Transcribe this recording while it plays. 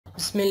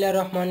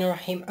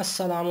बिस्मिल्लाहिर्रहमानिर्रहीम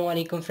अस्सलामु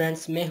अलैकुम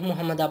फ्रेंड्स, मैं हूं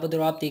मोहम्मद आबद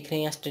और आप देख रहे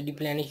हैं स्टडी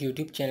प्लानेट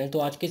यूट्यूब चैनल। तो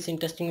आज की इस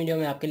इंटरेस्टिंग वीडियो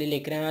में आपके लिए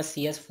लेकर आए हैं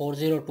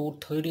CS402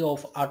 थ्योरी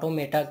ऑफ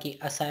ऑटोमेटा की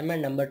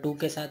असाइनमेंट नंबर 2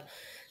 के साथ।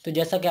 तो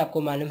जैसा कि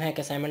आपको मालूम है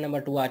कि असाइनमेंट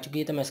नंबर 2 आ चुकी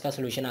है, तो मैं इसका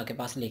सोल्यूशन आपके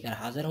पास लेकर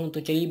हाजिर हूं। तो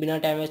चलिए बिना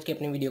टाइम वेस्ट के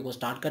अपनी वीडियो को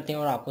स्टार्ट करते हैं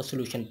और आपको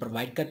सोल्यूशन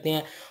प्रोवाइड करते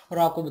हैं और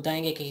आपको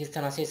बताएंगे कि किस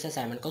तरह से इस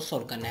असाइनमेंट को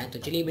सोल्व करना है। तो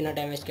चलिए बिना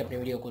टाइम वेस्ट के अपनी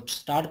वीडियो को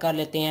स्टार्ट कर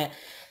लेते हैं।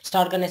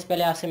 स्टार्ट करने से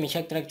पहले आपसे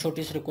हमेशा की तरह एक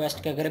छोटी सी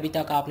रिक्वेस्ट कि अगर अभी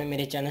तक आपने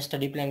मेरे चैनल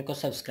स्टडी प्लान को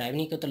सब्सक्राइब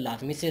नहीं किया तो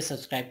लाजमी से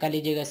सब्सक्राइब कर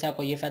लीजिएगा। इससे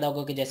आपको ये फ़ायदा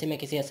होगा कि जैसे मैं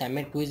किसी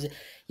असाइनमेंट क्विज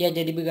या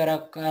जेडीबी वगैरह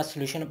का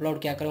सोल्यूशन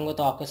अपलोड किया करूँगा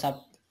तो आपको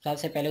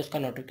सबसे पहले उसका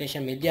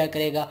नोटिफिकेशन मिल जाया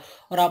करेगा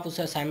और आप उस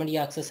असाइनमेंट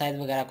या एक्सरसाइज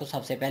वगैरह को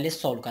सबसे पहले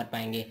सॉल्व कर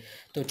पाएंगे।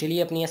 तो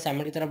चलिए अपनी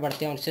असाइनमेंट की तरफ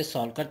बढ़ते हैं और इसे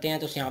सॉल्व करते हैं।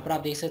 तो यहाँ पर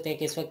आप देख सकते हैं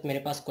कि इस वक्त मेरे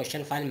पास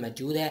क्वेश्चन फाइल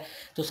मौजूद है।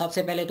 तो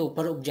सबसे पहले तो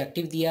ऊपर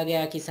ऑब्जेक्टिव दिया गया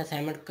है कि इस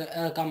असाइनमेंट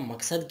का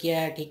मकसद क्या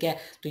है, ठीक है।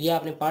 तो ये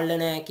आपने पढ़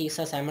लेना है कि इस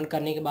असाइनमेंट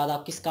करने के बाद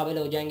आप किस काबिल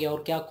हो जाएंगे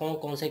और क्या कौन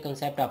कौन से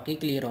कंसेप्ट आपके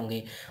क्लियर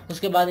होंगे।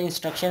 उसके बाद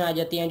इंस्ट्रक्शन आ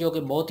जाती हैं जो कि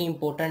बहुत ही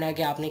इंपॉर्टेंट है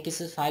कि आपने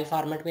किस फाइल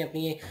फॉर्मेट में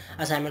अपनी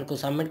असाइनमेंट को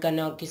सबमिट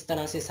करना है और किस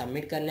तरह से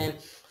सबमिट करना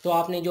है। तो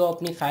आपने जो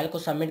अपनी फ़ाइल को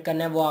सबमिट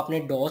करना है वो आपने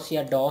डॉस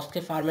या डॉस के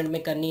फॉर्मेट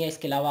में करनी है।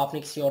 इसके अलावा आपने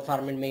किसी और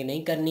फॉर्मेट में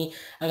नहीं करनी।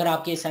 अगर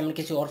आपकी असाइनमेंट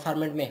किसी और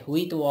फॉर्मेट में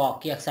हुई तो वो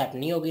आपकी एक्सेप्ट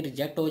नहीं होगी,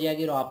 रिजेक्ट हो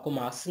जाएगी और आपको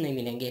मार्क्स नहीं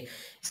मिलेंगे।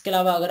 इसके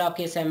अलावा अगर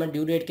आपकी असाइनमेंट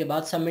ड्यू डेट के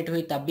बाद सबमिट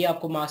हुई तब भी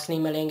आपको मार्क्स नहीं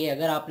मिलेंगे।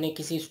 अगर आपने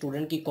किसी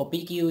स्टूडेंट की कॉपी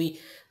की हुई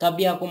तब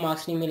भी आपको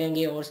मार्क्स नहीं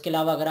मिलेंगे। और इसके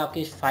अलावा अगर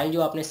आपकी फाइल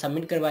जो आपने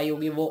सबमिट करवाई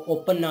होगी वो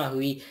ओपन ना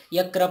हुई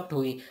या करप्ट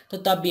हुई तो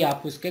तब भी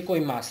आपको उसके कोई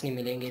मार्क्स नहीं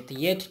मिलेंगे। तो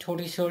ये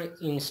छोटी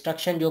छोटी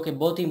इंस्ट्रक्शन जो कि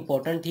बहुत ही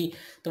इंपॉर्टेंट थी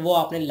तो वो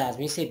आपने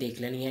लाजमी से देख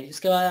लेनी है।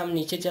 इसके बाद हम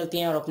नीचे चलते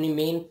हैं और अपनी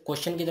मेन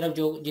क्वेश्चन की तरफ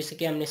जो जिससे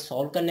कि हमने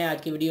सॉल्व करना है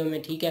आज की वीडियो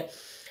में, ठीक है।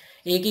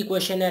 एक ही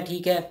क्वेश्चन है,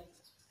 ठीक है,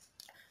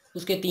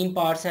 उसके 3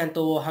 पार्ट्स हैं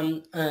तो हम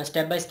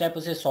स्टेप बाय स्टेप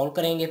उसे सॉल्व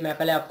करेंगे। मैं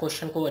पहले आप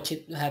क्वेश्चन को अच्छी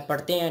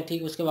पढ़ते हैं,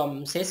 ठीक, उसके बाद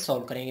हम इसे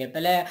सॉल्व करेंगे।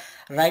 पहले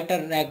right a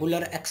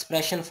regular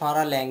expression for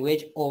a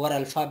language over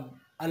alpha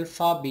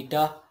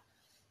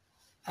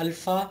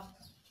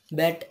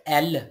bat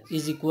L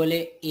is equal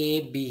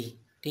A B,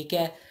 ठीक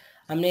है।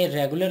 हमने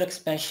रेगुलर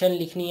एक्सप्रेशन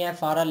लिखनी है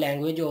for a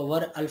language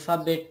over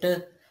alphabet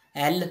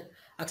L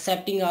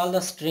accepting all the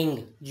string,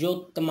 जो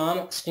तमाम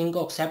स्ट्रिंग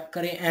को एक्सेप्ट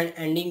करें and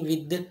ending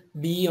with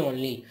B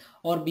only,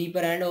 और बी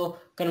पर एंड हो।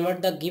 Convert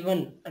the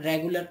given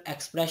regular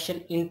expression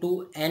into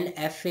an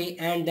F A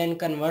and then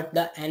convert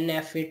the N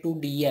F A to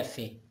D F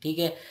A, ठीक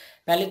है।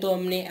 पहले तो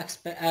हमने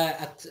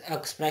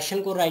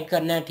एक्सप्रेशन को राइट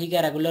करना है, ठीक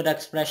है, रेगुलर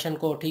एक्सप्रेशन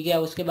को, ठीक है।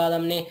 उसके बाद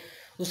हमने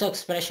उस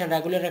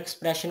रेगुलर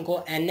एक्सप्रेशन को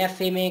एन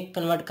एफ ए में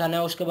कन्वर्ट करना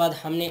है। उसके बाद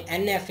हमने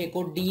एन एफ ए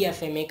को डी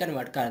एफ ए में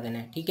कन्वर्ट कर देना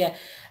है, ठीक है।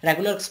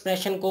 रेगुलर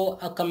एक्सप्रेशन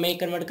को में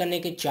कन्वर्ट करने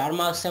के 4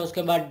 मार्क्स हैं।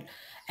 उसके बाद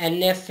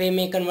एन एफ ए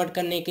में कन्वर्ट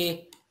करने के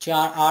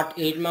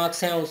 8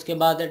 मार्क्स हैं। उसके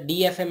बाद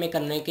डी एफ ए में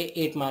करने के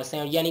 8 मार्क्स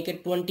हैं, यानी कि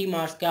 20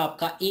 मार्क्स का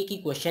आपका एक ही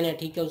क्वेश्चन है,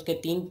 ठीक है। उसके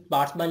 3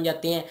 पार्ट्स बन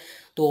जाते हैं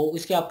तो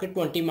इसके आपके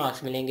 20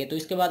 मार्क्स मिलेंगे। तो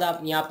इसके बाद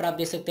आप यहाँ पर आप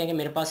देख सकते हैं कि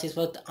मेरे पास इस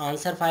वक्त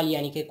आंसर फाइल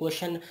यानी कि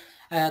क्वेश्चन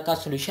का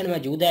सॉल्यूशन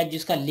मौजूद है,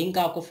 जिसका लिंक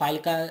आपको फाइल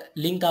का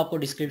लिंक आपको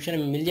डिस्क्रिप्शन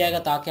में मिल जाएगा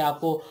ताकि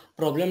आपको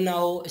प्रॉब्लम ना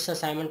हो इस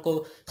असाइनमेंट को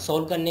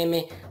सॉल्व करने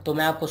में। तो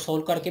मैं आपको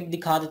सॉल्व करके भी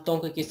दिखा देता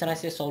हूँ कि किस तरह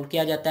से सॉल्व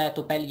किया जाता है।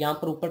 तो पहले यहाँ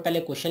पर ऊपर पहले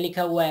क्वेश्चन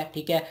लिखा हुआ है,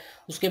 ठीक है।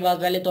 उसके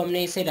बाद पहले तो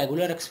हमने इसे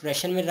रेगुलर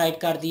एक्सप्रेशन में राइट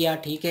कर दिया,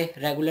 ठीक है।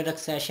 रेगुलर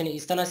एक्सप्रेशन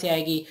इस तरह से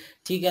आएगी,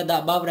 ठीक है। द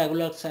अबव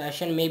रेगुलर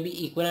एक्सप्रेशन में B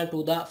equal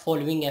to the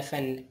following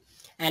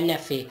N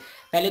F A.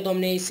 पहले तो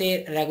हमने इसे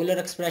रेगुलर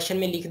एक्सप्रेशन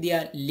में लिख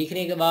दिया।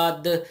 लिखने के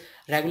बाद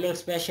regular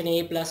expression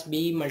a plus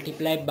B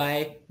multiplied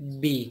by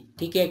B,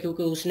 ठीक है,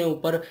 क्योंकि उसने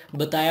ऊपर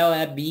बताया हुआ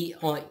है be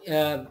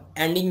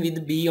ending with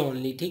B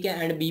only, ठीक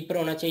है, एंड बी पर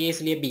होना चाहिए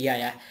इसलिए बी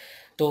आया है।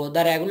 तो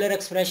द रेगुलर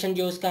एक्सप्रेशन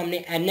जो उसका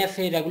हमने N F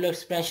a regular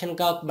expression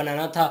का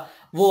बनाना था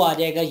वो आ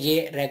जाएगा,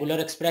 ये रेगुलर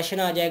एक्सप्रेशन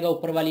आ जाएगा।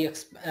 ऊपर वाली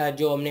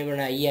जो हमने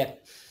बनाई है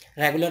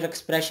रेगुलर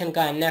एक्सप्रेशन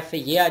का एन एफ ए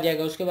ये आ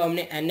जाएगा। उसके बाद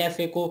हमने एन एफ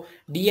ए को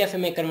डी एफ ए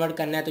में कन्वर्ट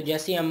करना है। तो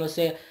जैसे ही हम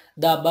उसे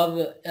the above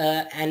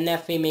N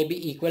F A में भी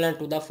equal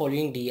to the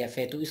following D F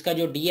A, तो इसका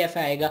जो डी एफ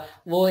आएगा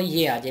वो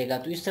ये आ जाएगा।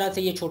 तो इस तरह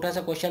से ये छोटा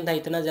सा क्वेश्चन था,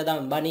 इतना ज़्यादा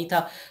लंबा नहीं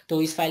था।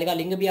 तो इस फाइल का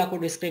लिंक भी आपको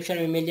डिस्क्रिप्शन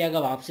में मिल जाएगा,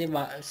 वहाँ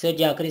से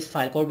जाकर इस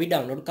फाइल को भी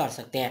डाउनलोड कर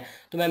सकते हैं।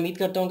 तो मैं उम्मीद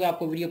करता हूँ कि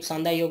आपको वीडियो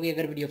पसंद आई होगी।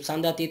 अगर वीडियो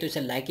पसंद आती है तो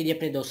इसे लाइक कीजिए,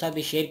 अपने दोस्तों के साथ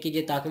भी शेयर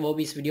कीजिए ताकि वो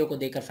भी इस वीडियो को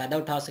देखकर फ़ायदा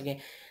उठा सकें।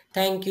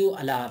 थैंक यू,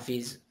 अल्लाह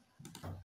हाफिज़।